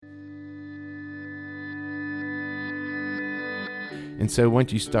And so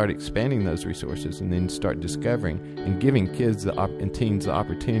once you start expanding those resources and then start discovering and giving kids and teens the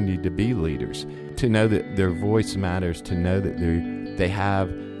opportunity to be leaders, to know that their voice matters, to know that they have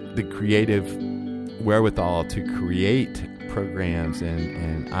the creative wherewithal to create programs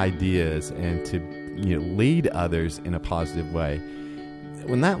and ideas and to lead others in a positive way.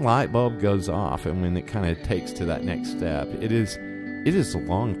 When that light bulb goes off and when it kind of takes to that next step, it is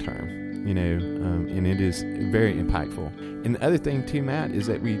long term, and it is very impactful. And the other thing too, Matt, is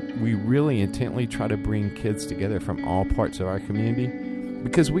that we really intently try to bring kids together from all parts of our community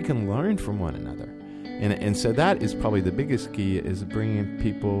because we can learn from one another. And so that is probably the biggest key, is bringing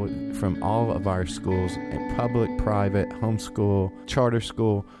people from all of our schools, public, private, homeschool, charter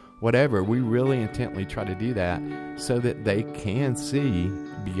school, whatever. We really intently try to do that so that they can see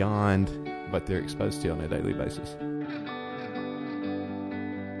beyond what they're exposed to on a daily basis.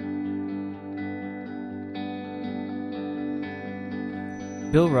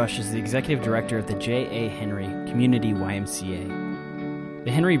 Bill Rush is the executive director of the J.A. Henry Community YMCA.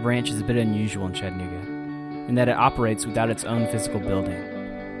 The Henry branch is a bit unusual in Chattanooga, in that it operates without its own physical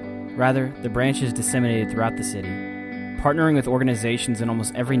building. Rather, the branch is disseminated throughout the city, partnering with organizations in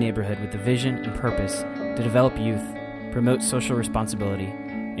almost every neighborhood with the vision and purpose to develop youth, promote social responsibility,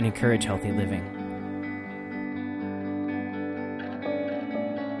 and encourage healthy living.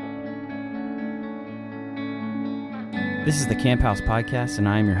 This is the Camp House Podcast, and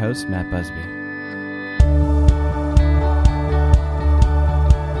I am your host, Matt Busby.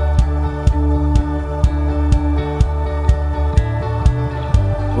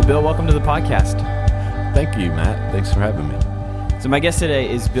 Well, Bill, welcome to the podcast. Thank you, Matt. Thanks for having me. So my guest today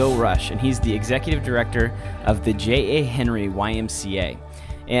is Bill Rush, and he's the executive director of the J.A. Henry YMCA.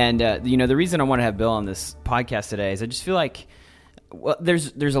 And, the reason I want to have Bill on this podcast today is I just feel like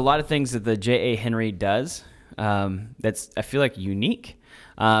there's a lot of things that the J.A. Henry does that's, I feel like, unique.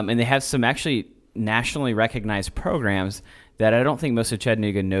 And they have some actually nationally recognized programs that I don't think most of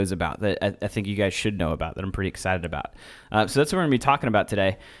Chattanooga knows about, that I think you guys should know about, that I'm pretty excited about. So that's what we're going to be talking about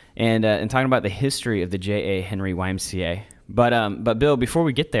today, and talking about the history of the J.A. Henry YMCA. But Bill, before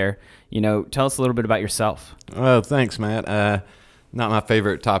we get there, tell us a little bit about yourself. Well, thanks, Matt. Not my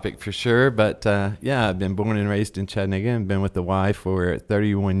favorite topic for sure, but I've been born and raised in Chattanooga and been with the Y for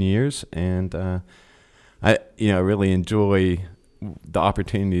 31 years, and I really enjoy the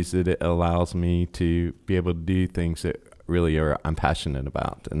opportunities that it allows me to be able to do things that really I'm passionate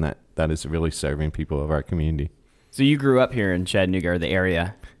about, and that is really serving people of our community. So you grew up here in Chattanooga, or the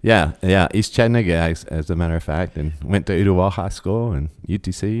area? Yeah, East Chattanooga, as a matter of fact, and went to Ottawa High School and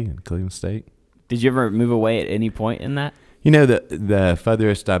UTC and Cleveland State. Did you ever move away at any point in that? The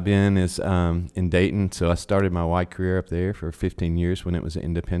furthest I've been is in Dayton, so I started my Y career up there for 15 years when it was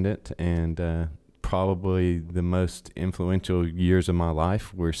independent, and probably the most influential years of my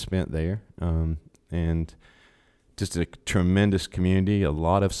life were spent there, and just a tremendous community, a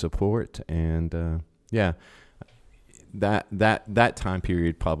lot of support, and that time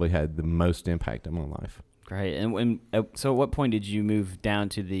period probably had the most impact on my life. Great. And so at what point did you move down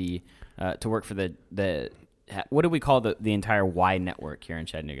to the to work for the what do we call the entire Y network here in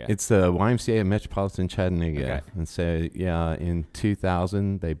Chattanooga? It's the YMCA Metropolitan Chattanooga. Okay. And so, in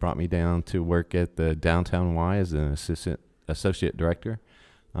 2000, they brought me down to work at the Downtown Y as an associate director.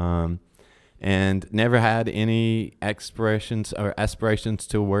 And never had any aspirations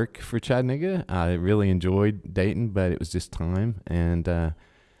to work for Chattanooga. I really enjoyed Dayton, but it was just time. And,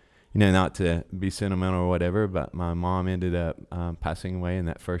 not to be sentimental or whatever, but my mom ended up passing away in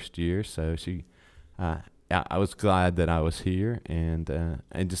that first year. So I was glad that I was here, and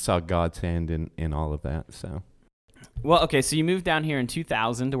I just saw God's hand in all of that. So, well, okay, so you moved down here in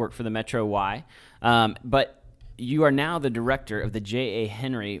 2000 to work for the Metro Y, but you are now the director of the J.A.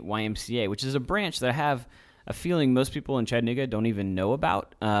 Henry YMCA, which is a branch that I have a feeling most people in Chattanooga don't even know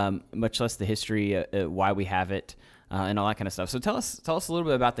about, much less the history, why we have it, and all that kind of stuff. So tell us a little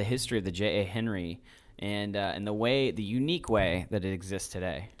bit about the history of the J.A. Henry and the unique way that it exists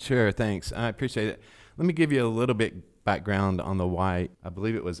today. Sure, thanks. I appreciate it. Let me give you a little bit background on the Y. I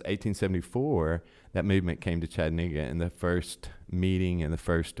believe it was 1874 that movement came to Chattanooga, and the first meeting and the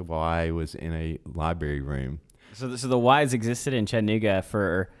first Y was in a library room. So the Y's existed in Chattanooga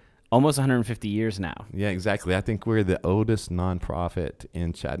for almost 150 years now. Yeah, exactly. I think we're the oldest nonprofit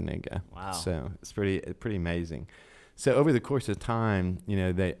in Chattanooga. Wow. So it's pretty amazing. So over the course of time,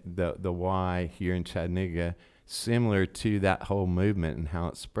 the Y here in Chattanooga, similar to that whole movement and how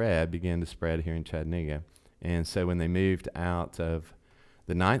it began to spread here in Chattanooga. And so when they moved out of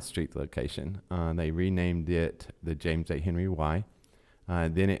the 9th Street location, they renamed it the James A. Henry Y.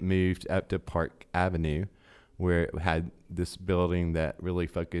 Then it moved up to Park Avenue, where it had this building that really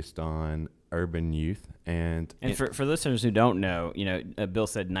focused on urban youth. And for listeners who don't know, Bill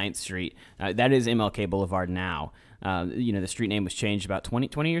said 9th Street. That is MLK Boulevard now. The street name was changed about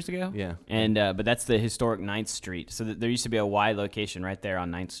 20 years ago. Yeah. And but that's the historic 9th Street. So there used to be a Y location right there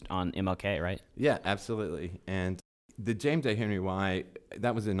on MLK, right? Yeah, absolutely. And the James A. Henry Y,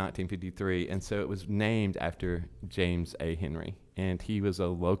 that was in 1953, and so it was named after James A. Henry. And he was a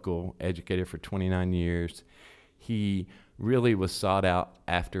local educator for 29 years. He really was sought out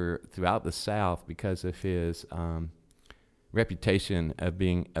after throughout the South because of his reputation of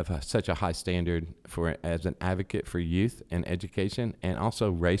being such a high standard as an advocate for youth and education, and also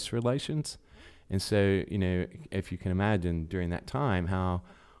race relations. And so, if you can imagine during that time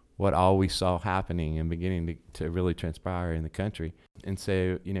what all we saw happening and beginning to really transpire in the country. And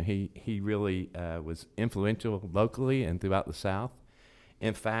so, he really was influential locally and throughout the South.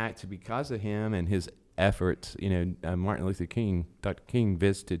 In fact, because of him and his efforts, Martin Luther King, Dr. King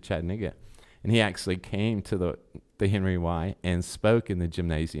visited Chattanooga, and he actually came to the Henry Y and spoke in the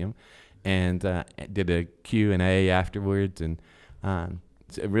gymnasium and did a Q&A afterwards. And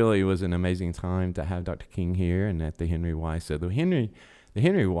it really was an amazing time to have Dr. King here and at the Henry Y. So the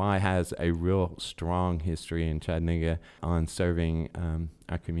Henry Y has a real strong history in Chattanooga on serving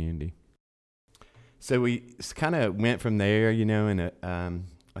our community. So we kind of went from there, and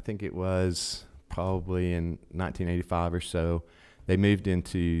I think it was probably in 1985 or so, they moved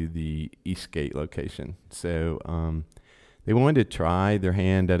into the Eastgate location. So they wanted to try their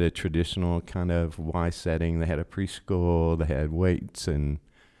hand at a traditional kind of Y setting. They had a preschool, they had weights and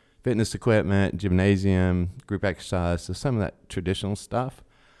fitness equipment, gymnasium, group exercise, so some of that traditional stuff.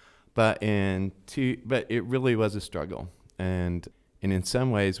 But it really was a struggle. And in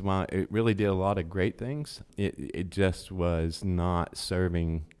some ways, while it really did a lot of great things, it just was not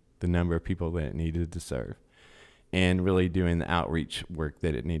serving the number of people that it needed to serve and really doing the outreach work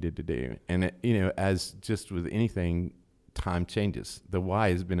that it needed to do. And, as just with anything, time changes. The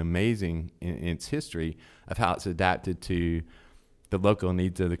Y has been amazing in its history of how it's adapted to the local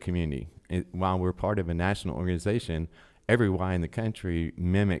needs of the community. While we're part of a national organization, every Y in the country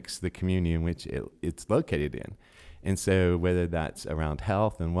mimics the community in which it's located in. And so whether that's around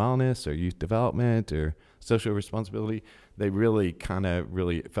health and wellness or youth development or social responsibility, they really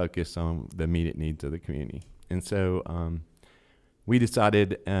focus on the immediate needs of the community. And so we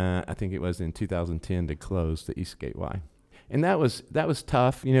decided, I think it was in 2010, to close the Eastgate Y. And that was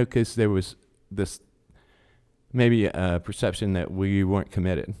tough, because there was this maybe a perception that we weren't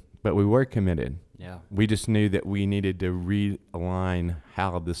committed, but we were committed. Yeah. We just knew that we needed to realign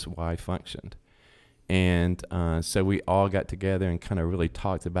how this Y functioned. And so we all got together and kind of really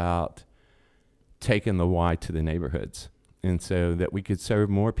talked about taking the Y to the neighborhoods, and so that we could serve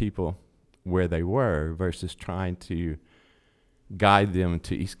more people where they were versus trying to guide them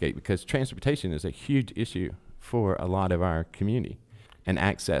to Eastgate, because transportation is a huge issue for a lot of our community, and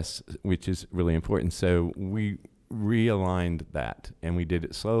access, which is really important. So we realigned that, and we did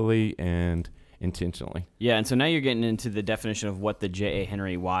it slowly and intentionally. Yeah, and so now you're getting into the definition of what the J.A.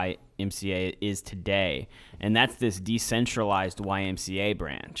 Henry YMCA is today, and that's this decentralized YMCA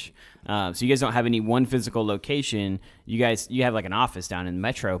branch. So you guys don't have any one physical location. You have like an office down in the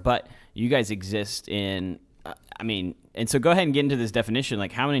metro, but you guys exist in, and so go ahead and get into this definition.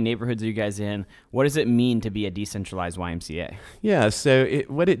 Like, how many neighborhoods are you guys in? What does it mean to be a decentralized YMCA? Yeah, so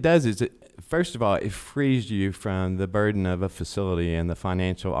what it does is, first of all, it frees you from the burden of a facility and the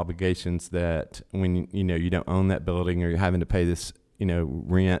financial obligations that when you don't own that building or you're having to pay this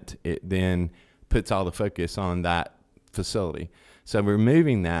rent. It then puts all the focus on that facility. So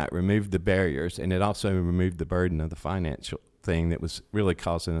removed the barriers, and it also removed the burden of the financial thing that was really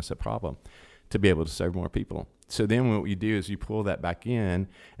causing us a problem to be able to serve more people. So then what you do is you pull that back in,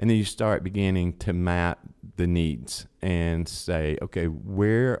 and then you start beginning to map the needs and say, okay,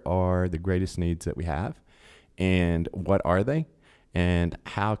 where are the greatest needs that we have, and what are they, and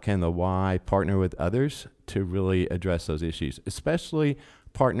how can the Y partner with others to really address those issues, especially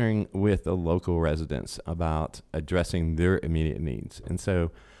partnering with the local residents about addressing their immediate needs. And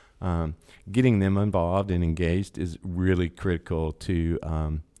so getting them involved and engaged is really critical to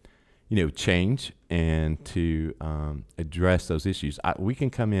change and to address those issues. We can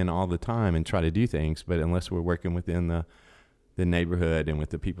come in all the time and try to do things, but unless we're working within the neighborhood and with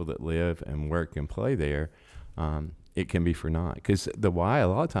the people that live and work and play there, it can be for naught. Because the Y a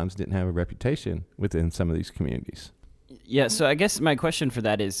lot of times didn't have a reputation within some of these communities. Yeah, so I guess my question for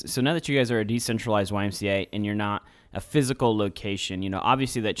that is, so now that you guys are a decentralized YMCA and you're not a physical location.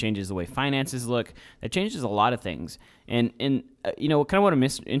 Obviously that changes the way finances look. That changes a lot of things. And kind of what I'm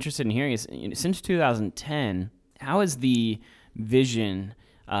interested in hearing is, since 2010, how has the vision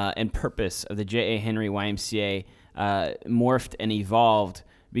and purpose of the J.A. Henry YMCA morphed and evolved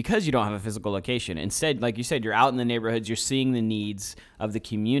because you don't have a physical location? Instead, like you said, you're out in the neighborhoods, you're seeing the needs of the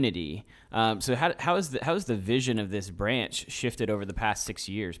community. So how is the vision of this branch shifted over the past 6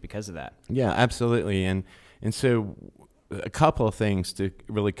 years because of that? Yeah, absolutely. And so a couple of things to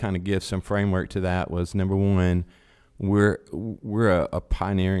really kind of give some framework to that was, number one, we're a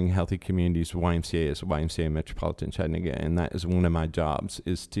pioneering healthy communities YMCA is YMCA Metropolitan Chattanooga, and that is one of my jobs,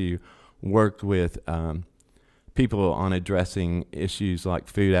 is to work with people on addressing issues like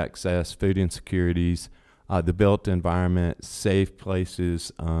food access, food insecurities, the built environment, safe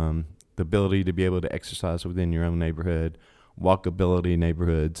places, the ability to be able to exercise within your own neighborhood, walkability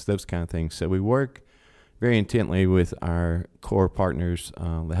neighborhoods, those kind of things. So we work very intently with our core partners,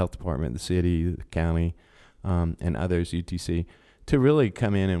 the health department, the city, the county, and others, UTC, to really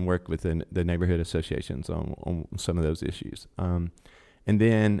come in and work with the neighborhood associations on some of those issues. And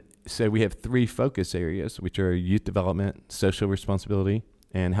then, so we have 3 focus areas, which are youth development, social responsibility,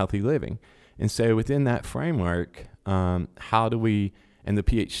 and healthy living. And so within that framework, how do we, and the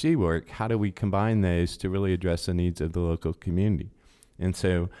PHC work, how do we combine those to really address the needs of the local community? And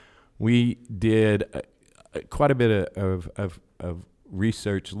so we did quite a bit of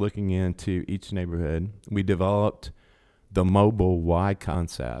research looking into each neighborhood. We developed the mobile Y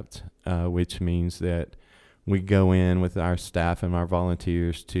concept, which means that we go in with our staff and our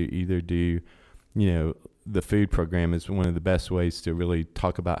volunteers to either do, the food program is one of the best ways to really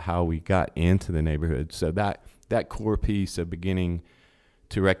talk about how we got into the neighborhood. So that core piece of beginning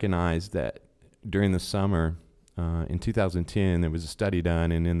to recognize that during the summer, in 2010, there was a study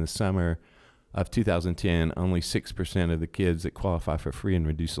done, and in the summer of 2010, only 6% of the kids that qualify for free and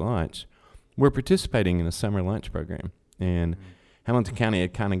reduced lunch were participating in a summer lunch program. And Hamilton County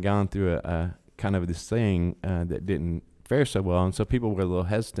had kind of gone through a kind of this thing that didn't fare so well, and so people were a little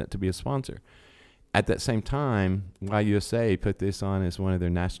hesitant to be a sponsor. At that same time, YUSA put this on as one of their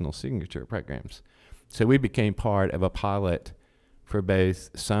national signature programs. So we became part of a pilot for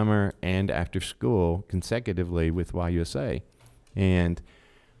both summer and after school consecutively with YUSA. And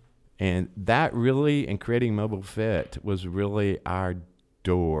that really, in creating Mobile Fit, was really our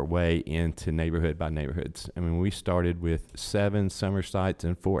doorway into neighborhood by neighborhoods. I mean, we started with 7 summer sites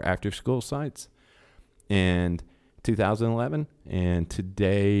and 4 after school sites in 2011. And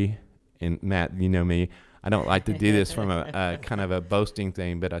today, and Matt, you know me, I don't like to do this from a kind of a boasting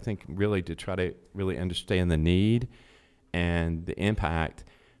thing, but I think really to try to really understand the need and the impact,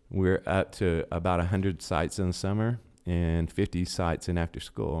 we're up to about 100 sites in the summer and 50 sites in after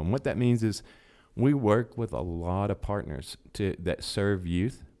school. And what that means is we work with a lot of partners that serve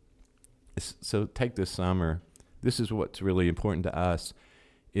youth. So take this summer. This is what's really important to us,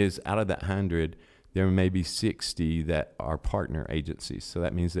 is out of that 100, there may be 60 that are partner agencies. So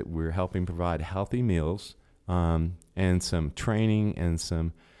that means that we're helping provide healthy meals and some training and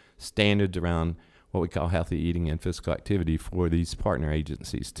some standards around what we call healthy eating and physical activity for these partner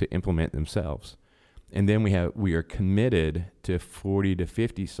agencies to implement themselves. And then we are committed to 40 to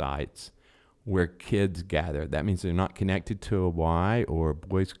 50 sites where kids gather. That means they're not connected to a Y or a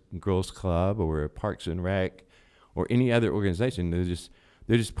Boys and Girls Club or a Parks and Rec or any other organization.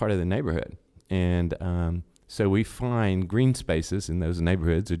 They're just part of the neighborhood. And so we find green spaces in those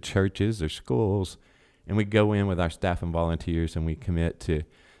neighborhoods or churches or schools, and we go in with our staff and volunteers, and we commit to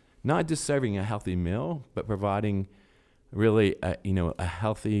not just serving a healthy meal, but providing really a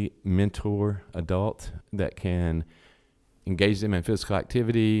healthy mentor adult that can engage them in physical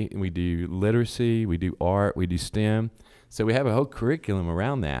activity. We do literacy, we do art, we do STEM. So we have a whole curriculum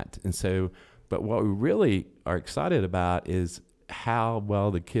around that. And so, but what we really are excited about is how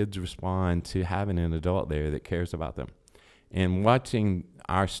well the kids respond to having an adult there that cares about them. And watching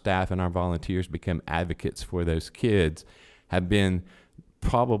our staff and our volunteers become advocates for those kids have been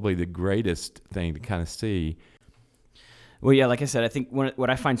probably the greatest thing to kind of see. Well, yeah, like I said, I think what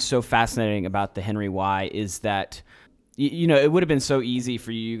I find so fascinating about the Henry Y is that, it would have been so easy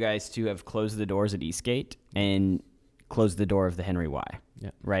for you guys to have closed the doors at Eastgate and closed the door of the Henry Y,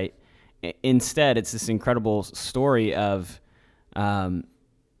 right? Instead, it's this incredible story of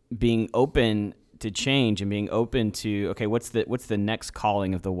being open to change and being open to, okay, what's the next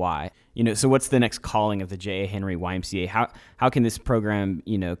calling of the Y? So what's the next calling of the J.A. Henry YMCA? How can this program,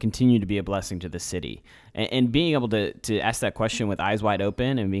 continue to be a blessing to the city? And being able to ask that question with eyes wide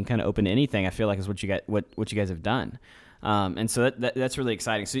open and being kind of open to anything, I feel like is what you guys have done. And so that's really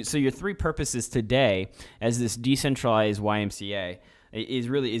exciting. So your three purposes today as this decentralized YMCA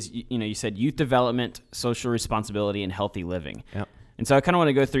is you said youth development, social responsibility, and healthy living. Yep. And so I kind of want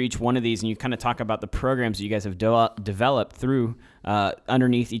to go through each one of these, and you kind of talk about the programs that you guys have developed through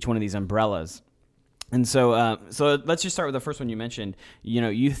underneath each one of these umbrellas. And so let's just start with the first one you mentioned,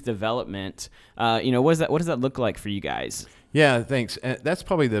 youth development. What does that look like for you guys? Yeah, thanks. That's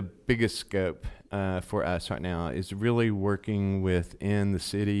probably the biggest scope for us right now, is really working within the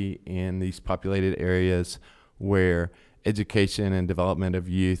city in these populated areas where education and development of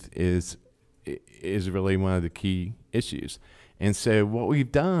youth is really one of the key issues. And so what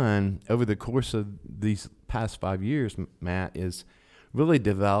we've done over the course of these past 5 years, Matt, is really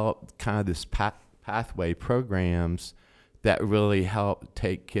develop kind of this pathway programs that really help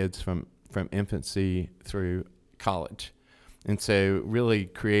take kids from infancy through college. And so really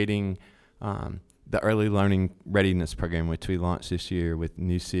creating the early learning readiness program, which we launched this year with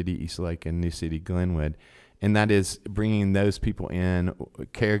New City, Eastlake, and New City, Glenwood. And that is bringing those people in,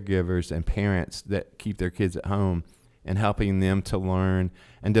 caregivers and parents that keep their kids at home, and helping them to learn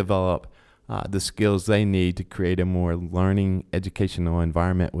and develop the skills they need to create a more learning, educational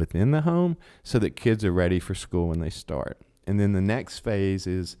environment within the home so that kids are ready for school when they start. And then the next phase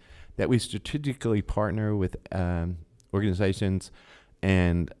is that we strategically partner with organizations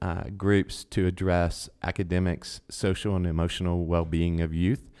and groups to address academics, social and emotional well-being of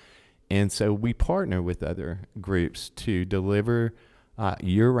youth. And so we partner with other groups to deliver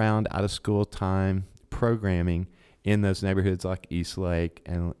year-round out-of-school time programming in those neighborhoods like Eastlake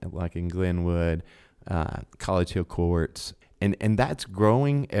and like in Glenwood, College Hill Courts. And that's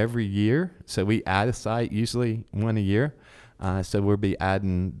growing every year. So we add a site, usually one a year. So we'll be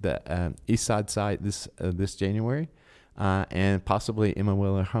adding the East Side site this January, and possibly Emma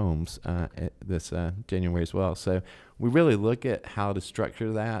Wheeler Homes this January as well. So we really look at how to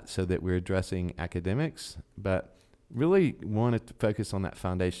structure that so that we're addressing academics, but really want to focus on that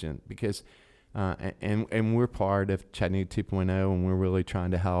foundation because and we're part of Chattanooga 2.0, and we're really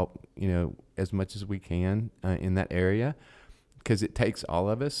trying to help, as much as we can in that area, because it takes all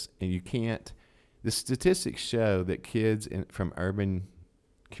of us. And you can't. The statistics show that kids from urban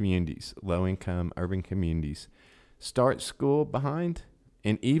communities, low-income urban communities, start school behind,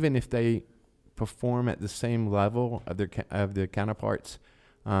 and even if they perform at the same level of their counterparts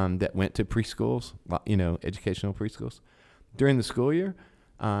that went to preschools, educational preschools, during the school year.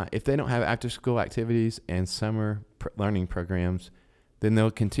 If they don't have after-school activities and summer learning programs, then they'll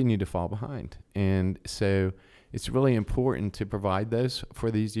continue to fall behind. And so it's really important to provide those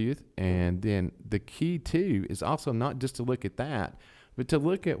for these youth. And then the key, too, is also not just to look at that, but to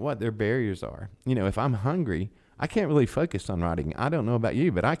look at what their barriers are. If I'm hungry, I can't really focus on writing. I don't know about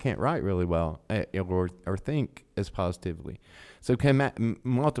you, but I can't write really well or think as positively. So can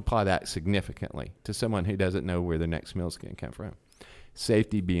multiply that significantly to someone who doesn't know where their next meal is going to come from.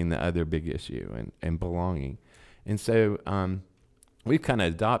 Safety being the other big issue, and belonging. And so we've kind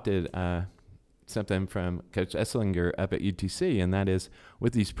of adopted something from Coach Esslinger up at UTC, and that is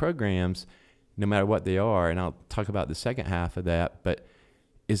with these programs, no matter what they are, and I'll talk about the second half of that, but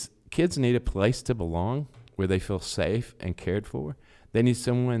is kids need a place to belong where they feel safe and cared for. They need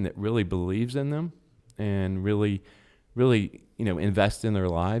someone that really believes in them and really, invest in their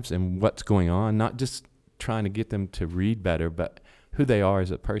lives and what's going on, not just trying to get them to read better, but who they are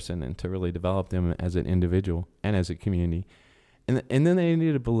as a person, and to really develop them as an individual and as a community. And then they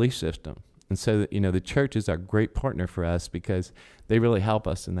need a belief system. And so that, the churches are a great partner for us because they really help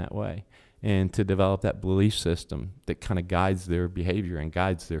us in that way, and to develop that belief system that kind of guides their behavior and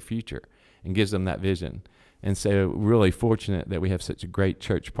guides their future and gives them that vision. And so we're really fortunate that we have such great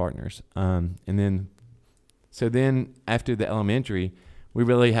church partners. And then after the elementary, we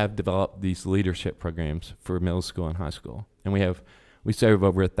really have developed these leadership programs for middle school and high school. And we serve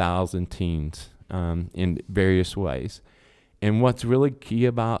over 1,000 teens in various ways. And what's really key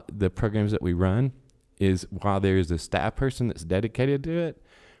about the programs that we run is while there's a staff person that's dedicated to it,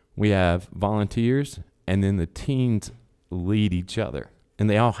 we have volunteers, and then the teens lead each other. And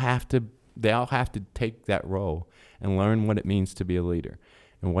they all have to take that role and learn what it means to be a leader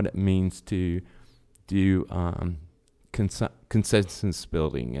and what it means to do consensus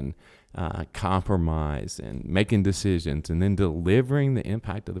building and compromise and making decisions, and then delivering the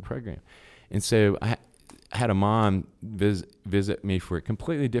impact of the program. And so I had a mom visit me for a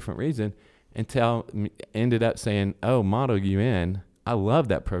completely different reason, and ended up saying, "Oh, Model UN, I love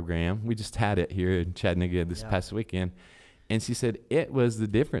that program. We just had it here in Chattanooga this past weekend." And she said, "It was the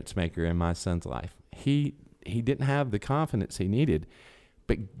difference maker in my son's life. He didn't have the confidence he needed,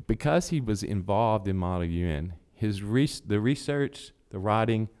 but because he was involved in Model UN, the research, the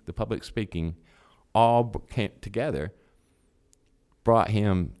writing, the public speaking, all came together, brought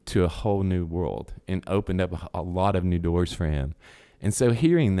him to a whole new world and opened up a lot of new doors for him. And so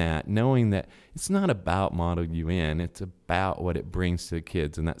hearing that, knowing that it's not about Model UN, it's about what it brings to the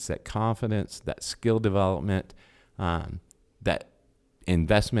kids, and that's that confidence, that skill development, that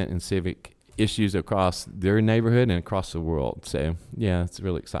investment in civic issues across their neighborhood and across the world. So, yeah, it's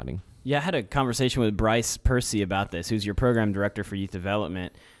really exciting. Yeah, I had a conversation with Bryce Percy about this, who's your program director for youth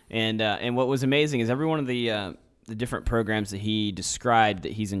development. And what was amazing is every one of the different programs that he described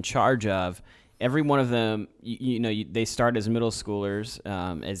that he's in charge of, every one of them, they start as middle schoolers,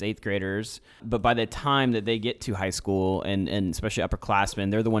 as 8th graders, but by the time that they get to high school and especially upperclassmen,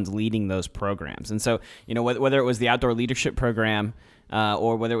 they're the ones leading those programs. And so, whether it was the outdoor leadership program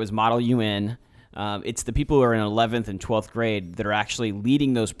or whether it was Model UN, it's the people who are in 11th and 12th grade that are actually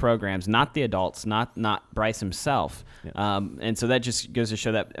leading those programs, not the adults, not Bryce himself. Yeah. And so that just goes to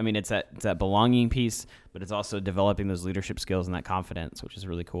show that, it's that belonging piece, but it's also developing those leadership skills and that confidence, which is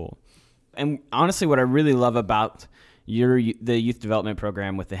really cool. And honestly, what I really love about the youth development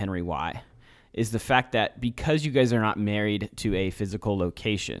program with the Henry Y is the fact that because you guys are not married to a physical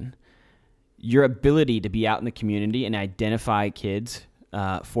location, your ability to be out in the community and identify kids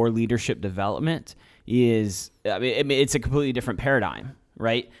for leadership development is, it's a completely different paradigm,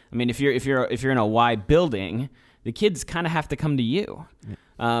 right? If you're in a Y building, the kids kind of have to come to you.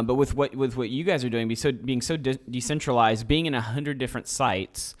 Yeah. But with what you guys are doing, being so decentralized, being in 100 different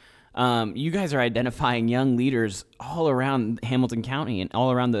sites. You guys are identifying young leaders all around Hamilton County and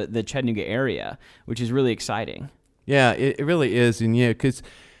all around the Chattanooga area, which is really exciting. Yeah, it really is. And because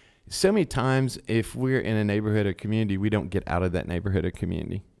so many times if we're in a neighborhood or community, we don't get out of that neighborhood or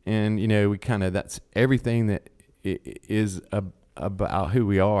community. And, we that's everything that is about who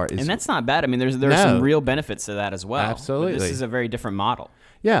we are. And that's not bad. There's some real benefits to that as well. Absolutely. But this is a very different model.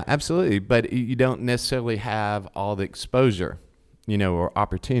 Yeah, absolutely. But you don't necessarily have all the exposure, or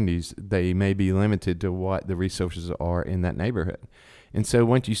opportunities. They may be limited to what the resources are in that neighborhood. And so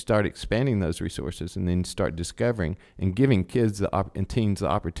once you start expanding those resources and then start discovering and giving kids and teens the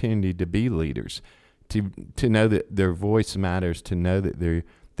opportunity to be leaders, to know that their voice matters, to know that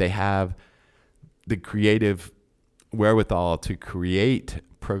they have the creative wherewithal to create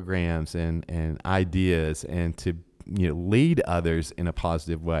programs and ideas and to lead others in a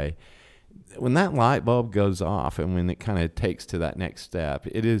positive way. When that light bulb goes off and when it kind of takes to that next step,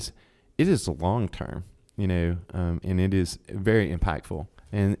 it is long term, and it is very impactful.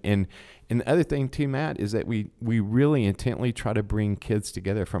 And the other thing too, Matt, is that we really intently try to bring kids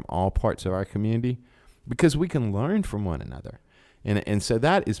together from all parts of our community because we can learn from one another. And so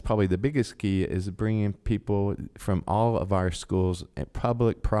that is probably the biggest key, is bringing people from all of our schools,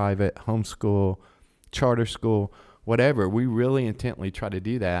 public, private, homeschool, charter school, whatever. We really intently try to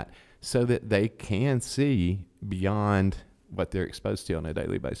do that so that they can see beyond what they're exposed to on a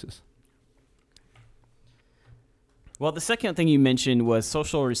daily basis. Well, the second thing you mentioned was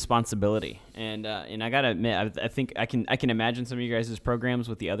social responsibility, and I gotta admit, I think I can imagine some of you guys' programs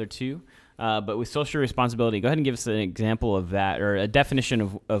with the other two, but with social responsibility, go ahead and give us an example of that, or a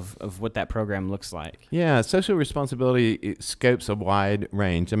definition of what that program looks like. Yeah, social responsibility, it scopes a wide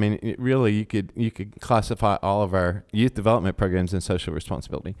range. It really you could classify all of our youth development programs in social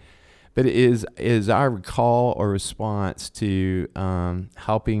responsibility. But it is our call or response to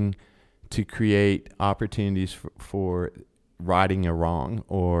helping to create opportunities for righting a wrong,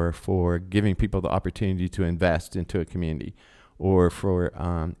 or for giving people the opportunity to invest into a community, or for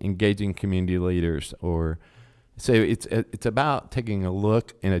engaging community leaders. Or so it's about taking a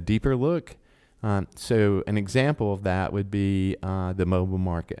look and a deeper look. So an example of that would be the mobile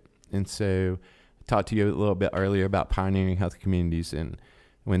market. And so I talked to you a little bit earlier about pioneering health communities, and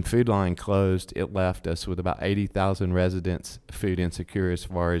when Food Line closed, it left us with about 80,000 residents food insecure as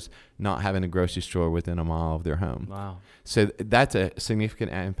far as not having a grocery store within a mile of their home. Wow. So that's a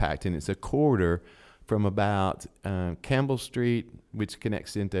significant impact, and it's a corridor from about Campbell Street, which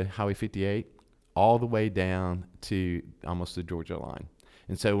connects into Highway 58, all the way down to almost the Georgia line.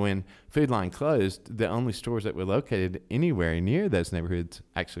 And so when Food Line closed, the only stores that were located anywhere near those neighborhoods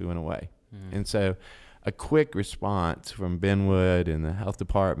actually went away. And so a quick response from Benwood and the health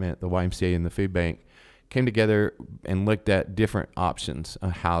department, the YMCA, and the food bank came together and looked at different options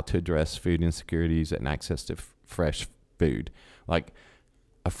of how to address food insecurities and access to fresh food, like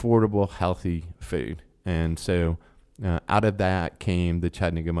affordable, healthy food. And so out of that came the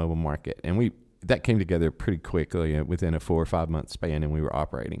Chattanooga Mobile Market. And that came together pretty quickly within a 4 or 5 month span, and we were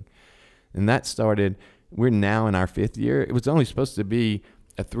operating. And that started, we're now in our 5th year. It was only supposed to be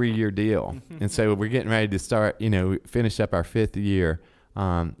a 3-year deal. And so we're getting ready to start, finish up our 5th year,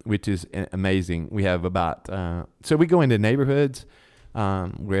 which is amazing. We have about, so we go into neighborhoods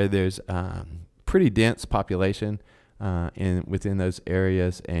where there's pretty dense population within those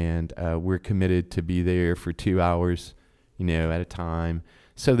areas, and we're committed to be there for 2 hours, at a time,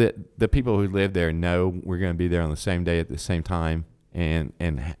 so that the people who live there know we're going to be there on the same day at the same time, and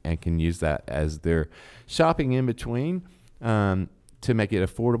can use that as their shopping in between, to make it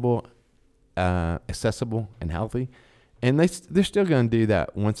affordable, accessible, and healthy. And they're still going to do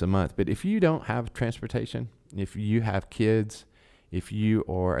that once a month. But if you don't have transportation, if you have kids, if you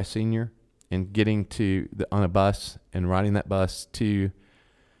are a senior and getting on a bus and riding that bus to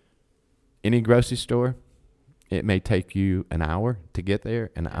any grocery store, it may take you an hour to get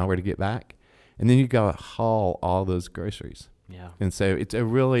there, an hour to get back, and then you got to haul all those groceries. Yeah. And so it's a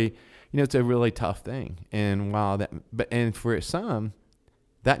really, it's a really tough thing. And and for some,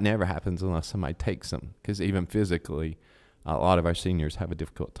 that never happens unless somebody takes them, because even physically, a lot of our seniors have a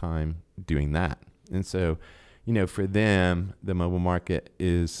difficult time doing that. And so, for them, the mobile market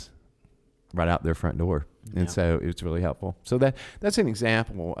is right out their front door. And so it's really helpful. So that's an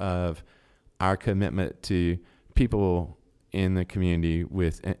example of our commitment to people in the community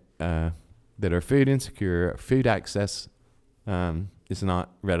with that are food insecure. Food access is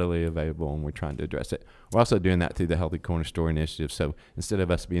not readily available, and we're trying to address it. We're also doing that through the Healthy Corner Store initiative. So instead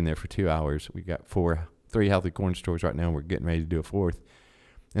of us being there for 2 hours, we got 3 Healthy Corner Stores right now. We're getting ready to do a 4th.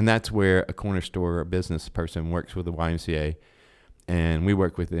 And that's where a corner store or business person works with the YMCA, and we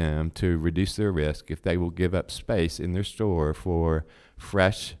work with them to reduce their risk if they will give up space in their store for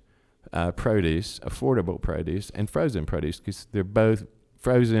fresh produce, affordable produce, and frozen produce, because they're both.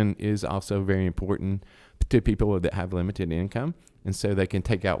 Frozen is also very important to people that have limited income, and so they can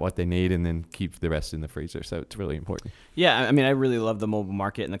take out what they need and then keep the rest in the freezer. So it's really important. Yeah, I mean, I really love the mobile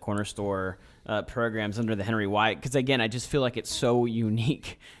market and the corner store programs under the Henry Y, because again, I just feel like it's so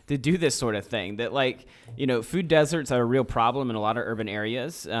unique to do this sort of thing. That food deserts are a real problem in a lot of urban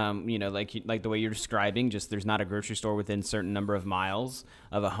areas. Like the way you're describing, just there's not a grocery store within a certain number of miles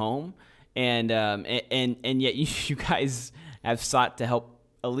of a home, and yet you guys have sought to help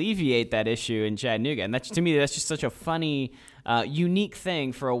alleviate that issue in Chattanooga. And to me, that's just such a funny, unique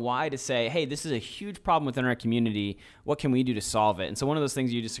thing for a Y to say, hey, this is a huge problem within our community. What can we do to solve it? And so one of those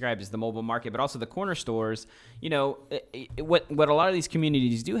things you described is the mobile market, but also the corner stores. What a lot of these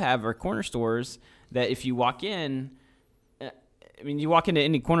communities do have are corner stores that if you walk in, you walk into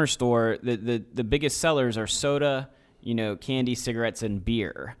any corner store, the biggest sellers are soda, candy, cigarettes, and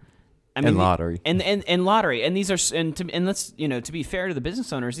beer. And lottery. And lottery. And these are, and let's, to be fair to the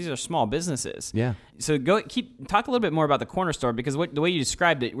business owners, these are small businesses. Yeah. So talk a little bit more about the corner store, because the way you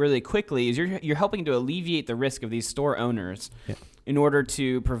described it really quickly is you're helping to alleviate the risk of these store owners in order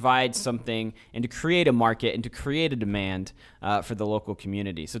to provide something and to create a market and to create a demand for the local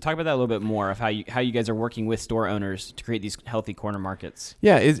community. So talk about that a little bit more of how you guys are working with store owners to create these healthy corner markets.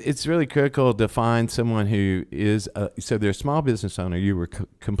 Yeah, it's really critical to find someone who is so they're a small business owner. You were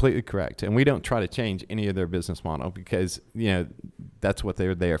completely correct, and we don't try to change any of their business model, because that's what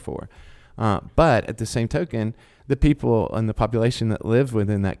they're there for. But at the same token, the people and the population that live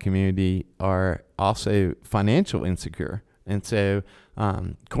within that community are also financial insecure. And so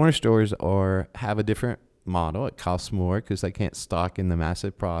corner stores have a different model. It costs more because they can't stock in the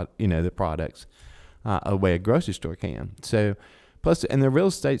massive the products a way a grocery store can. So plus, and the real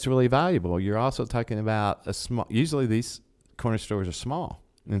estate's really valuable. You're also talking about usually these corner stores are small.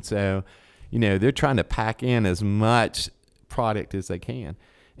 And so, they're trying to pack in as much product as they can.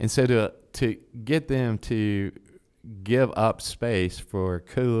 And so to get them to give up space for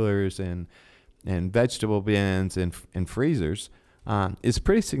coolers and vegetable bins and freezers is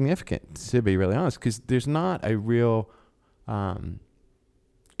pretty significant, to be really honest, because there's not a real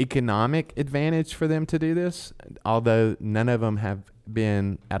economic advantage for them to do this, although none of them have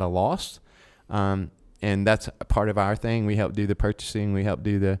been at a loss. And that's a part of our thing. We help do the purchasing. We help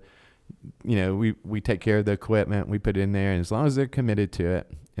do the, we take care of the equipment. We put it in there. And as long as they're committed to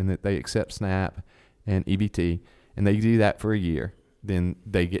it and that they accept SNAP and EBT, and they do that for a year, then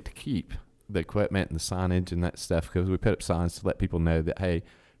they get to keep the equipment and the signage and that stuff, because we put up signs to let people know that, hey,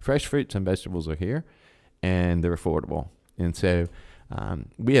 fresh fruits and vegetables are here and they're affordable. And so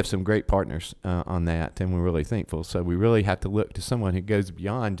we have some great partners on that, and we're really thankful. So we really have to look to someone who goes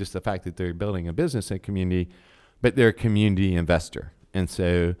beyond just the fact that they're building a business in a community, but they're a community investor. And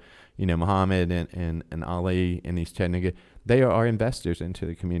so, Muhammad and Ali and East Chattanooga, they are investors into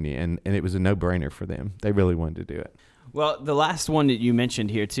the community, and it was a no-brainer for them. They really wanted to do it. Well, the last one that you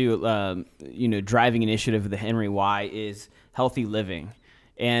mentioned here too, driving initiative of the Henry Y is healthy living.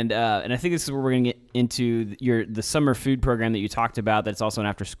 And I think this is where we're going to get into the summer food program that you talked about. That's also an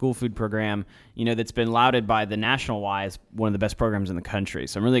after-school food program, that's been lauded by the National Y as one of the best programs in the country.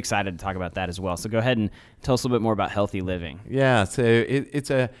 So I'm really excited to talk about that as well. So go ahead and tell us a little bit more about healthy living. Yeah, so it's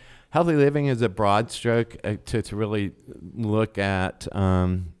a healthy living is a broad stroke to really look at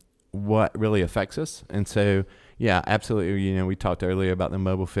what really affects us. And so, yeah, absolutely. We talked earlier about the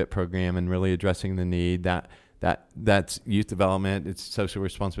Mobile Fit program and really addressing the need that's youth development, it's social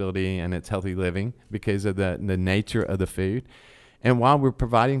responsibility, and it's healthy living because of the nature of the food. And while we're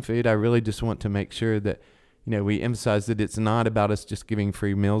providing food, I really just want to make sure that, we emphasize that it's not about us just giving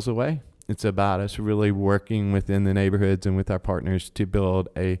free meals away. It's about us really working within the neighborhoods and with our partners to build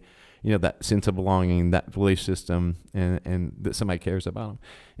that sense of belonging, that belief system, and that somebody cares about them.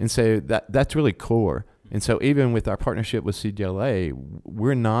 And so that's really core. And so even with our partnership with CGLA,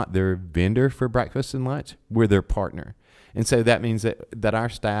 we're not their vendor for breakfast and lunch. We're their partner. And so that means that our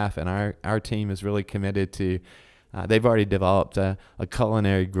staff and our team is really committed to, they've already developed a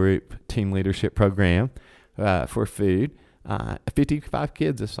culinary group team leadership program for food. 55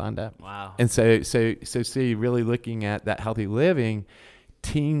 kids have signed up. Wow. And so see, really looking at that healthy living,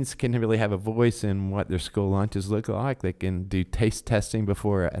 teens can really have a voice in what their school lunches look like. They can do taste testing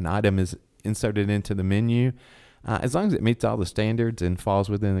before an item is inserted into the menu. As long as it meets all the standards and falls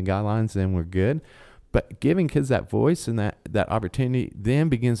within the guidelines, then we're good. But giving kids that voice and that opportunity then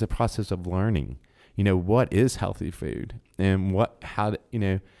begins the process of learning, what is healthy food and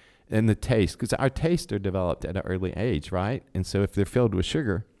and the taste, because our tastes are developed at an early age, right? And so if they're filled with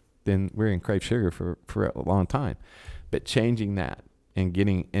sugar, then we're going to crave sugar for a long time. But changing that and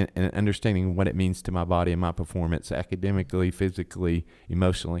getting and understanding what it means to my body and my performance academically, physically,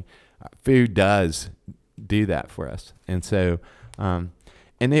 emotionally, food does do that for us. And so,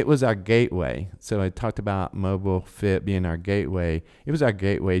 and it was our gateway. So I talked about Mobile Fit being our gateway. It was our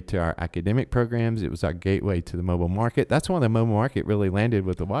gateway to our academic programs. It was our gateway to the mobile market. That's why the mobile market really landed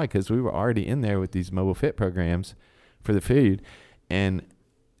with the Y, because we were already in there with these Mobile Fit programs for the food. And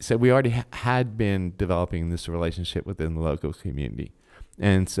so we already had been developing this relationship within the local community.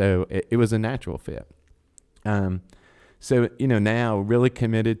 And so it was a natural fit. So, now really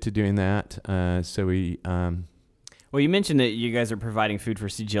committed to doing that. So we... Well, you mentioned that you guys are providing food for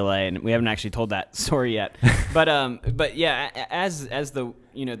CGLA, and we haven't actually told that story yet. But yeah, as the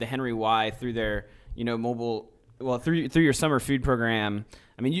the Henry Y through their through your summer food program,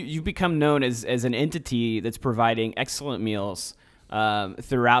 I mean you've become known as an entity that's providing excellent meals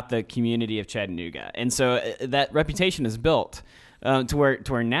throughout the community of Chattanooga, and so that reputation is built. To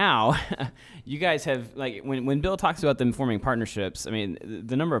where now you guys have, like, when Bill talks about them forming partnerships, I mean,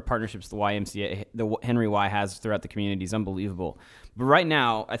 the number of partnerships the YMCA, the Henry Y has throughout the community is unbelievable. But right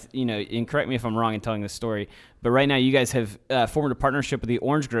now, and correct me if I'm wrong in telling this story, but right now you guys have formed a partnership with the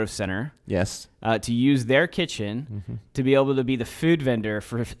Orange Grove Center. Yes. To use their kitchen to be able to be the food vendor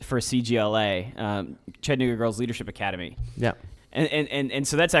for CGLA, Chattanooga Girls Leadership Academy. Yeah. And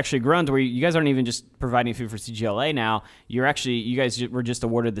so that's actually grown to where you guys aren't even just providing food for CGLA now. You guys were just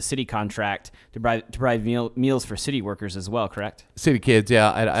awarded the city contract to provide meals for city workers as well, correct? City kids,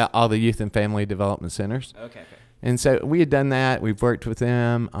 yeah, at all the youth and family development centers. Okay. And so we had done that. We've worked with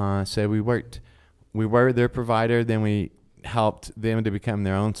them. So we were their provider. Then we helped them to become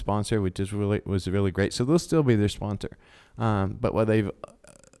their own sponsor, which was really great. So they'll still be their sponsor. But what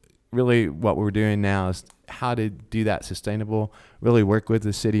we're doing now is how to do that sustainable, really work with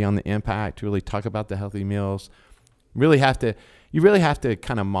the city on the impact, really talk about the healthy meals. You really have to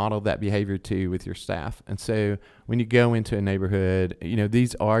kind of model that behavior too with your staff. And so when you go into a neighborhood,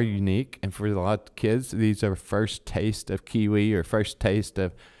 these are unique. And for a lot of kids, these are first taste of kiwi or first taste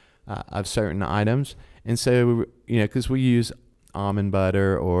of certain items. And so, because we use almond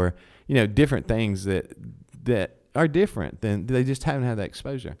butter or, different things that are different, then they just haven't had that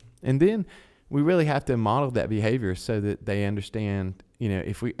exposure. And then we really have to model that behavior so that they understand,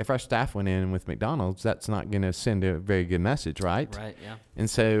 if our staff went in with McDonald's, that's not going to send a very good message, right? Right, yeah. And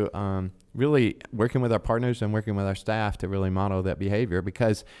so really working with our partners and working with our staff to really model that behavior,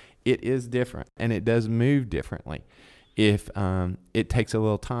 because it is different and it does move differently if it takes a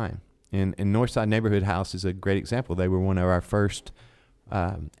little time. And Northside Neighborhood House is a great example. They were one of our first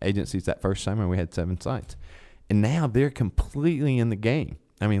agencies that first summer. We had 7 sites. And now they're completely in the game.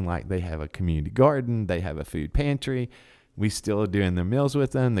 I mean, like, they have a community garden, they have a food pantry. We still are doing their meals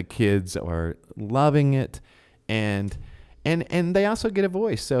with them. The kids are loving it, and they also get a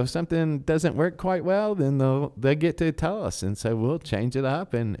voice. So if something doesn't work quite well, then they'll get to tell us, and so we'll change it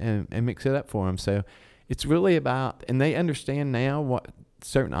up and mix it up for them. So it's really about, and they understand now what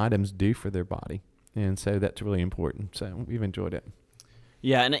certain items do for their body, and so that's really important. So we've enjoyed it.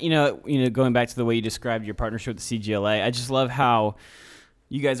 Yeah, and going back to the way you described your partnership with the CGLA, I just love how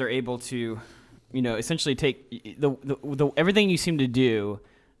you guys are able to, essentially take the everything you seem to do.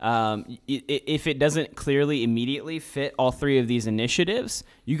 If it doesn't clearly immediately fit all three of these initiatives,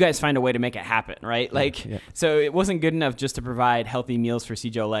 you guys find a way to make it happen, right? So it wasn't good enough just to provide healthy meals for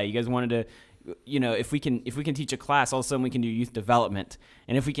CGLA. You guys wanted to, if we can teach a class, all of a sudden we can do youth development.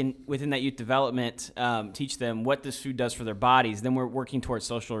 And if we can, within that youth development, teach them what this food does for their bodies, then we're working towards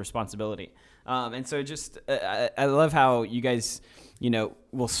social responsibility. And so I love how you guys,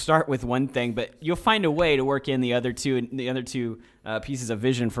 will start with one thing, but you'll find a way to work in the other two pieces of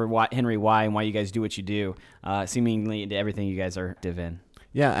vision for Henry Y and why you guys do what you do, seemingly into everything you guys are div in.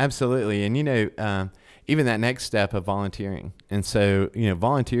 Yeah, absolutely. And, even that next step of volunteering. And so,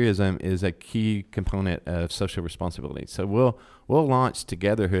 volunteerism is a key component of social responsibility. So we'll launch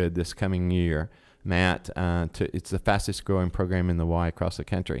Togetherhood this coming year, Matt. It's the fastest growing program in the Y across the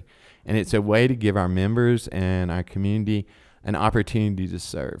country. And it's a way to give our members and our community an opportunity to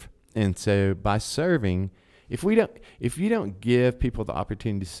serve. And so by serving, if you don't give people the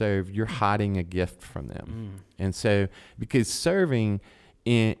opportunity to serve, you're hiding a gift from them. And so, because serving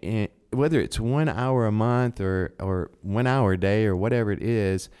in whether it's 1 hour a month or 1 hour a day or whatever it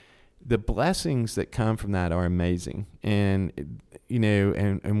is, the blessings that come from that are amazing. And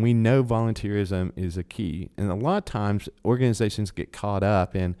and we know volunteerism is a key. And a lot of times organizations get caught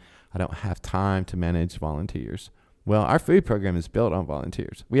up in, I don't have time to manage volunteers. Well, our food program is built on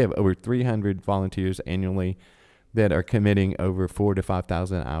volunteers. We have over 300 volunteers annually that are committing over 4,000 to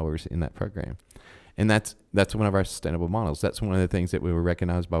 5,000 hours in that program. And that's one of our sustainable models. That's one of the things that we were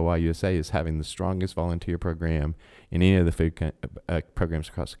recognized by YUSA as having the strongest volunteer program in any of the food programs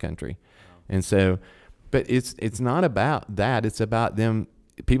across the country. And so, but it's not about that. It's about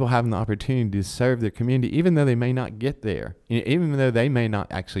people having the opportunity to serve their community, even though they may not get there, even though they may not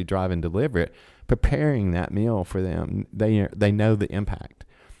actually drive and deliver it. Preparing that meal for them, they know the impact.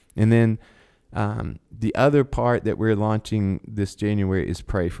 And then the other part that we're launching this January is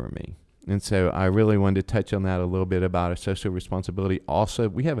Pray For Me. And so I really wanted to touch on that a little bit about our social responsibility. Also,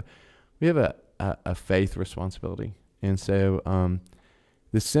 we have a faith responsibility. And so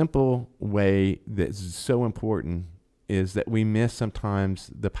the simple way that's so important is that we miss sometimes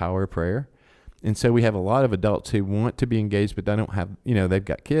the power of prayer. And so we have a lot of adults who want to be engaged, but they don't have, they've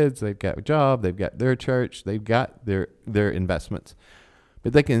got kids, they've got a job, they've got their church, they've got their investments.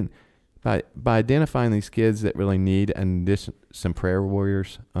 But they can, by identifying these kids that really need some prayer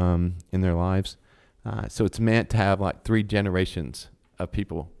warriors in their lives. So it's meant to have like 3 generations of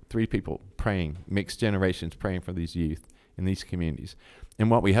people, 3 people praying, mixed generations praying for these youth in these communities.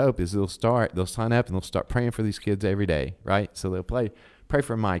 And what we hope is they'll sign up and they'll start praying for these kids every day, right? So they'll pray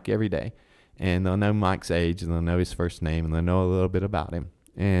for Mike every day. And they'll know Mike's age, and they'll know his first name, and they'll know a little bit about him.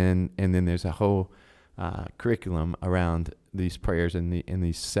 And then there's a whole curriculum around these prayers and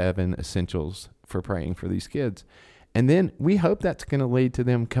these 7 essentials for praying for these kids. And then we hope that's going to lead to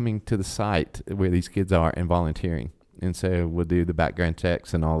them coming to the site where these kids are and volunteering. And so we'll do the background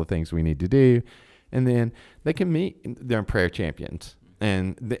checks and all the things we need to do. And then they can meet their prayer champions.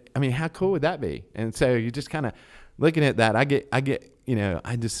 And how cool would that be? And so you just kind of looking at that, I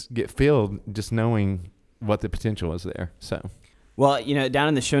just get filled just knowing what the potential is there. So, well, down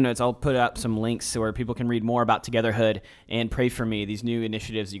in the show notes, I'll put up some links where people can read more about Togetherhood and Pray For Me, these new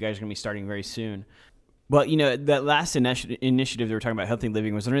initiatives you guys are going to be starting very soon. Well, that last initiative that we're talking about, healthy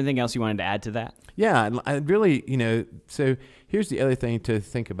living, was there anything else you wanted to add to that? Yeah, I really, so here's the other thing to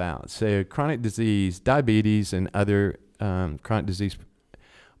think about. So chronic disease, diabetes, and other chronic disease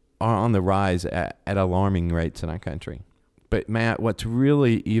are on the rise at alarming rates in our country. But Matt, what's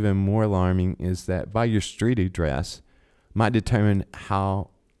really even more alarming is that by your street address might determine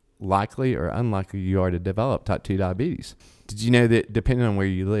how likely or unlikely you are to develop type 2 diabetes. Did you know that depending on where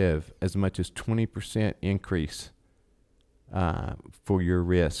you live, as much as 20% increase for your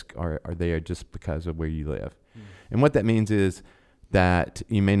risk are there just because of where you live? And what that means is that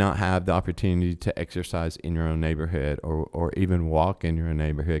you may not have the opportunity to exercise in your own neighborhood or even walk in your own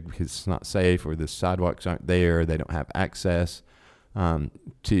neighborhood because it's not safe, or the sidewalks aren't there, they don't have access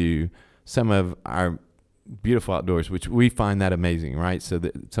to some of our beautiful outdoors, which we find that amazing, right? So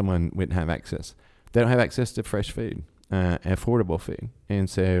that someone wouldn't have access. They don't have access to fresh food, affordable food, and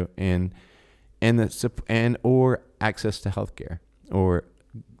so or access to healthcare, or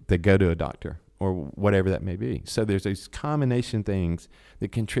they go to a doctor, or whatever that may be. So there's these combination things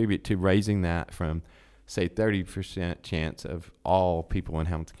that contribute to raising that from, say, 30% chance of all people in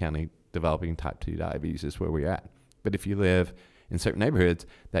Hamilton County developing type 2 diabetes is where we're at. But if you live in certain neighborhoods,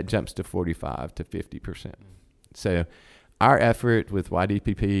 that jumps to 45 to 50%. So our effort with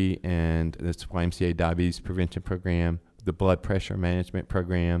YDPP and this YMCA diabetes prevention program, the blood pressure management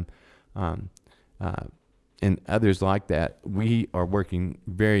program, and others like that, we are working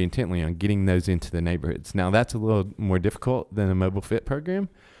very intently on getting those into the neighborhoods. Now, that's a little more difficult than a mobile fit program,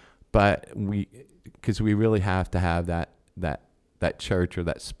 but because we really have to have that church or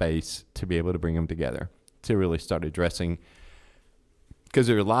that space to be able to bring them together to really start addressing, because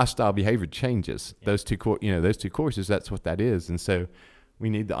their lifestyle behavior changes. Yeah. Those two courses, that's what that is. And so we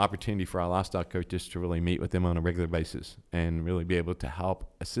need the opportunity for our lifestyle coaches to really meet with them on a regular basis and really be able to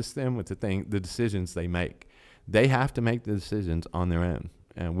help assist them with the decisions they make. They have to make the decisions on their own,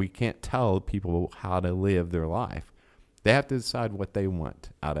 and we can't tell people how to live their life. They have to decide what they want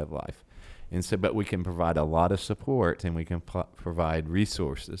out of life. And so, but we can provide a lot of support, and we can provide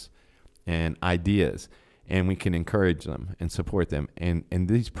resources and ideas, and we can encourage them and support them. And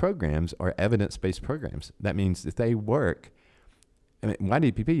these programs are evidence-based programs. That means that they work. I mean,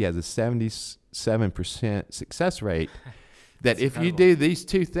 YDPP has a 77% success rate. That if incredible. You do these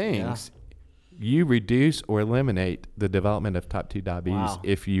two things, you reduce or eliminate the development of type 2 diabetes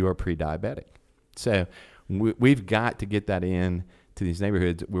if you are pre-diabetic. So we've got to get that in to these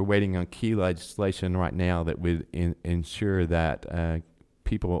neighborhoods. We're waiting on key legislation right now that would ensure that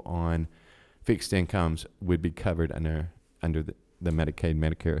people on fixed incomes would be covered under the Medicaid,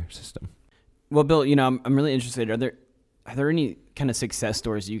 Medicare system. Well, Bill, I'm really interested. Are there any kind of success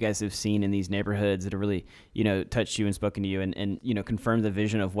stories you guys have seen in these neighborhoods that have really, touched you and spoken to you and confirmed the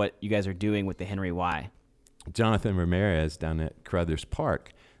vision of what you guys are doing with the Henry Y? Jonathan Ramirez down at Carruthers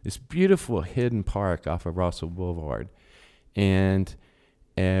Park, this beautiful hidden park off of Russell Boulevard. And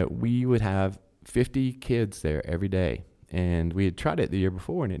we would have 50 kids there every day. And we had tried it the year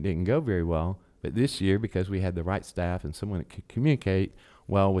before, and it didn't go very well. But this year, because we had the right staff and someone that could communicate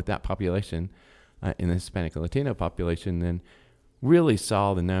well with that population, in the Hispanic and Latino population, then really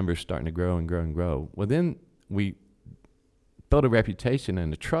saw the numbers starting to grow and grow and grow. Well, then we built a reputation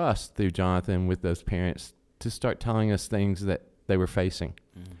and a trust through Jonathan with those parents to start telling us things that they were facing.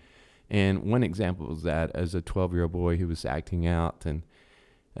 Mm-hmm. And one example was that as a 12-year-old boy who was acting out, and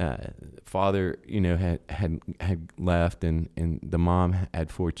father, had left, and the mom had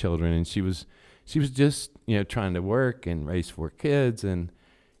 4 children, and she was just trying to work and raise 4 kids and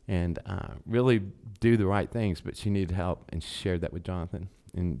really do the right things, but she needed help, and she shared that with Jonathan.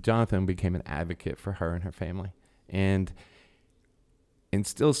 And Jonathan became an advocate for her and her family. And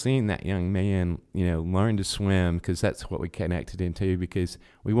still seeing that young man, learn to swim, because that's what we connected into, because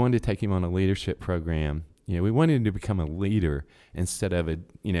we wanted to take him on a leadership program. We wanted him to become a leader instead of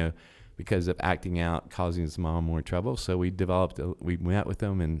because of acting out, causing his mom more trouble. So we met with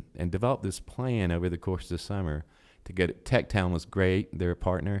them and developed this plan over the course of the summer to go to Tech Town. Was great. They're a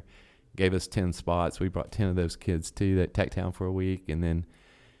partner, gave us 10 spots. We brought 10 of those kids to that Tech Town for a week, and then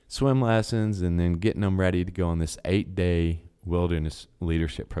swim lessons, and then getting them ready to go on this 8-day wilderness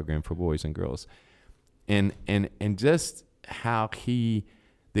leadership program for boys and girls. And just how the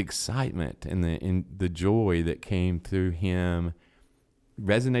excitement and the joy that came through him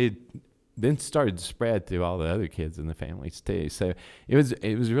resonated, then started to spread through all the other kids in the families too. So it was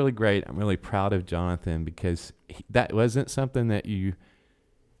really great. I'm really proud of Jonathan, because that wasn't something that you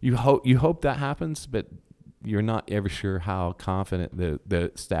hope that happens, but you're not ever sure how confident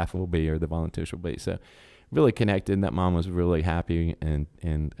the staff will be or the volunteers will be. So really connected, and that mom was really happy, and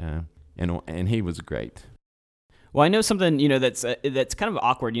he was great. Well, I know something, that's kind of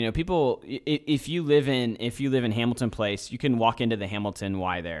awkward. People, if you live in Hamilton Place, you can walk into the Hamilton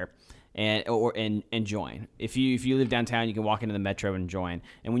Y there and join. If you live downtown, you can walk into the Metro and join.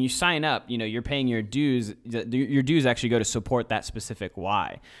 And when you sign up, you're paying your dues. Your dues actually go to support that specific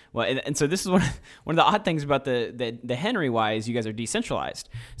Y. Well, and so this is one of the odd things about the Henry Y is you guys are decentralized.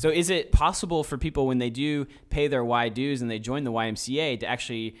 So is it possible for people, when they do pay their Y dues and they join the YMCA, to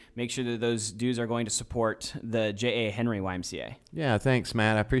actually make sure that those dues are going to support the J.A. Henry YMCA? Yeah, thanks,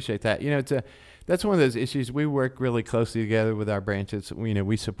 Matt. I appreciate that. That's one of those issues. We work really closely together with our branches.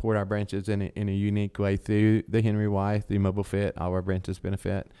 We support our branches in a unique way through the Henry Y, through Mobile Fit. All our branches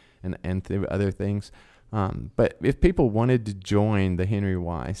benefit, and through other things. But if people wanted to join the Henry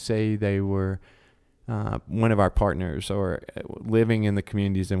Y, say they were one of our partners or living in the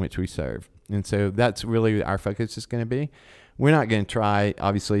communities in which we serve, and so that's really our focus is going to be. We're not going to try,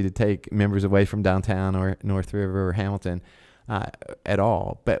 obviously, to take members away from downtown or North River or Hamilton at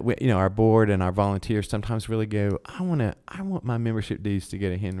all. But our board and our volunteers sometimes really go, I want my membership dues to go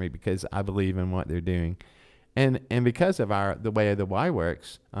to Henry because I believe in what they're doing. And because of the way the Y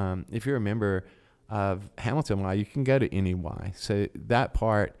works, if you're a member of Hamilton Y, you can go to any Y. So that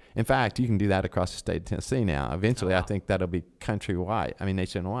part, in fact, you can do that across the state of Tennessee now. Eventually, I think that'll be countrywide.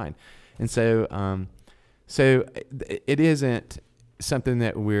 Nationwide. And so, so it isn't something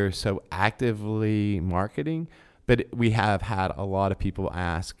that we're so actively marketing, but we have had a lot of people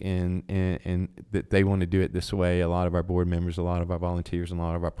ask and that they want to do it this way. A lot of our board members, a lot of our volunteers, and a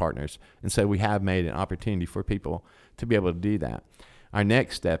lot of our partners. And so we have made an opportunity for people to be able to do that. Our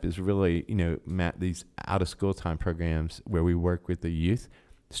next step is really, these out-of-school time programs where we work with the youth.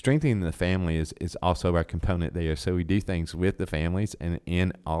 Strengthening the family is also our component there. So we do things with the families and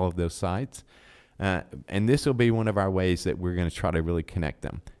in all of those sites. And this will be one of our ways that we're going to try to really connect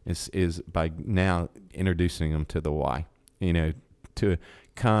them is by now introducing them to the Y, to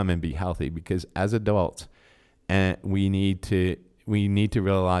come and be healthy. Because as adults, we need to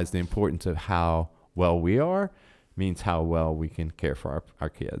realize the importance of how well we are means how well we can care for our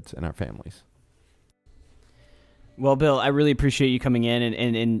kids and our families. Well, Bill, I really appreciate you coming in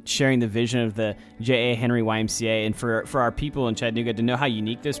and sharing the vision of the J.A. Henry YMCA, and for our people in Chattanooga to know how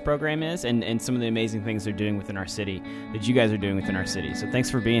unique this program is and some of the amazing things they're doing within our city, that you guys are doing within our city. So thanks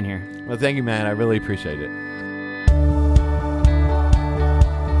for being here. Well, thank you, man. I really appreciate it.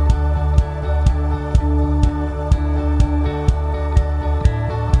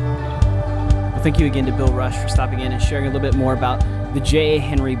 Well, thank you again to Bill Rush for stopping in and sharing a little bit more about the J.A.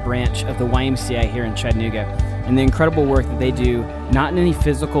 Henry branch of the YMCA here in Chattanooga, and the incredible work that they do, not in any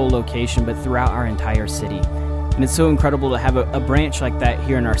physical location, but throughout our entire city. And it's so incredible to have a branch like that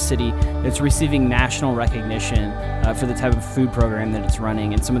here in our city that's receiving national recognition for the type of food program that it's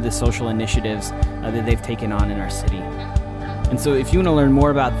running and some of the social initiatives that they've taken on in our city. And so if you want to learn more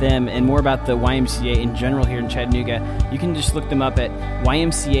about them and more about the YMCA in general here in Chattanooga, you can just look them up at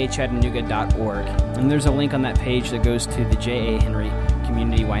ymcachattanooga.org. And there's a link on that page that goes to the J.A. Henry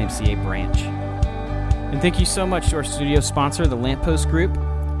Community YMCA branch. And thank you so much to our studio sponsor, the Lamppost Group.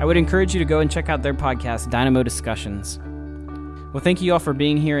 I would encourage you to go and check out their podcast, Dynamo Discussions. Well, thank you all for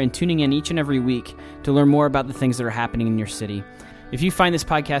being here and tuning in each and every week to learn more about the things that are happening in your city. If you find this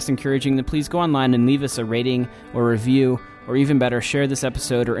podcast encouraging, then please go online and leave us a rating or review, or even better, share this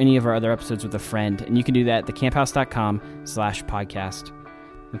episode or any of our other episodes with a friend. And you can do that at thecamphouse.com/podcast.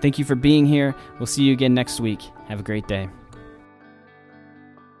 And thank you for being here. We'll see you again next week. Have a great day.